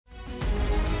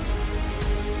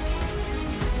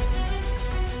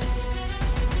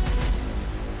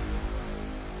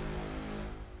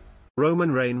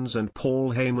Roman Reigns and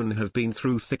Paul Heyman have been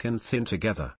through thick and thin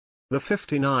together. The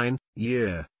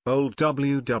 59-year-old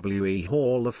WWE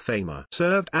Hall of Famer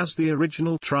served as the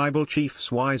original Tribal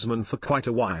Chief's Wiseman for quite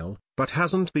a while, but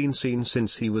hasn't been seen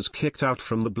since he was kicked out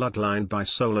from the Bloodline by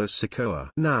Solo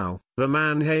Sikoa. Now, the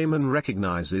man Heyman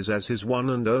recognizes as his one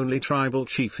and only Tribal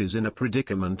Chief is in a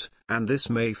predicament, and this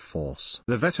may force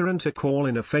the veteran to call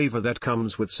in a favor that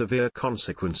comes with severe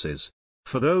consequences.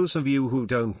 For those of you who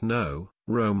don't know,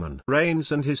 Roman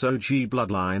Reigns and his OG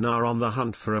Bloodline are on the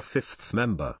hunt for a fifth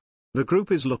member. The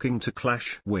group is looking to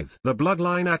clash with the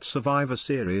Bloodline at Survivor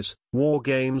Series, War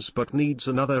Games, but needs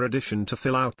another addition to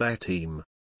fill out their team.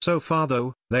 So far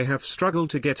though, they have struggled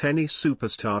to get any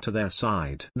superstar to their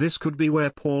side. This could be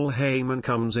where Paul Heyman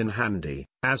comes in handy,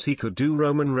 as he could do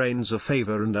Roman Reigns a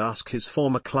favor and ask his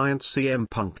former client CM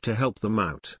Punk to help them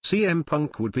out. CM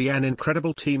Punk would be an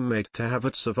incredible teammate to have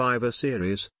at Survivor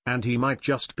Series, and he might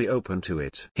just be open to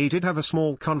it. He did have a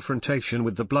small confrontation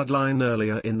with the Bloodline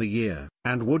earlier in the year,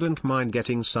 and wouldn't mind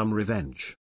getting some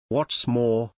revenge. What's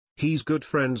more, he's good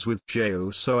friends with Jey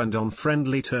Uso and on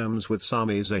friendly terms with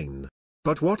Sami Zayn.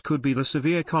 But what could be the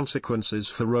severe consequences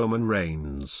for Roman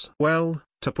Reigns? Well,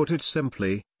 to put it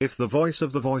simply, if the voice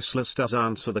of the voiceless does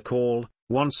answer the call,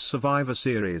 once Survivor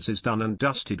Series is done and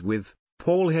dusted with,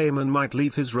 Paul Heyman might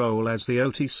leave his role as the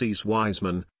OTC's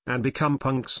Wiseman, and become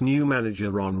Punk's new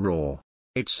manager on Raw.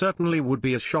 It certainly would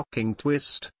be a shocking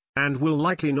twist, and will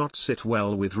likely not sit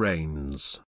well with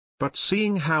Reigns. But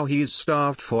seeing how he is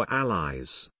starved for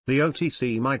allies, the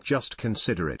OTC might just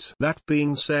consider it. That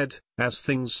being said, as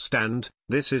things stand,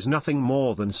 this is nothing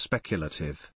more than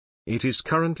speculative. It is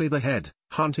currently the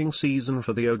hunting season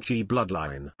for the OG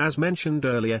Bloodline. As mentioned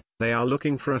earlier, they are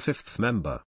looking for a fifth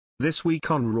member. This week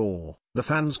on Raw, the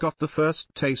fans got the first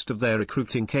taste of their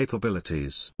recruiting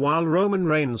capabilities. While Roman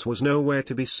Reigns was nowhere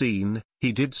to be seen,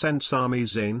 he did send Sami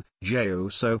Zayn, Jey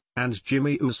Uso, and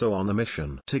Jimmy Uso on a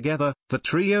mission. Together, the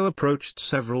trio approached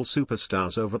several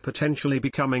superstars over potentially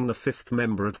becoming the fifth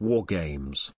member at War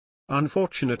Games.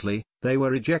 Unfortunately, they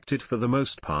were rejected for the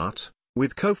most part,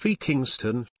 with Kofi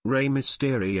Kingston, Rey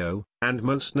Mysterio, and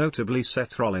most notably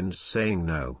Seth Rollins saying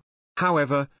no.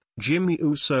 However, Jimmy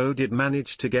Uso did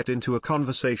manage to get into a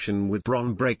conversation with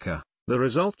Bron Breakker, the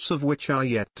results of which are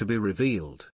yet to be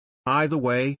revealed. Either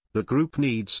way, the group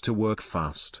needs to work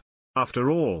fast. After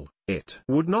all, it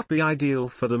would not be ideal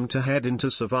for them to head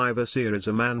into Survivor Series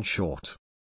a man short.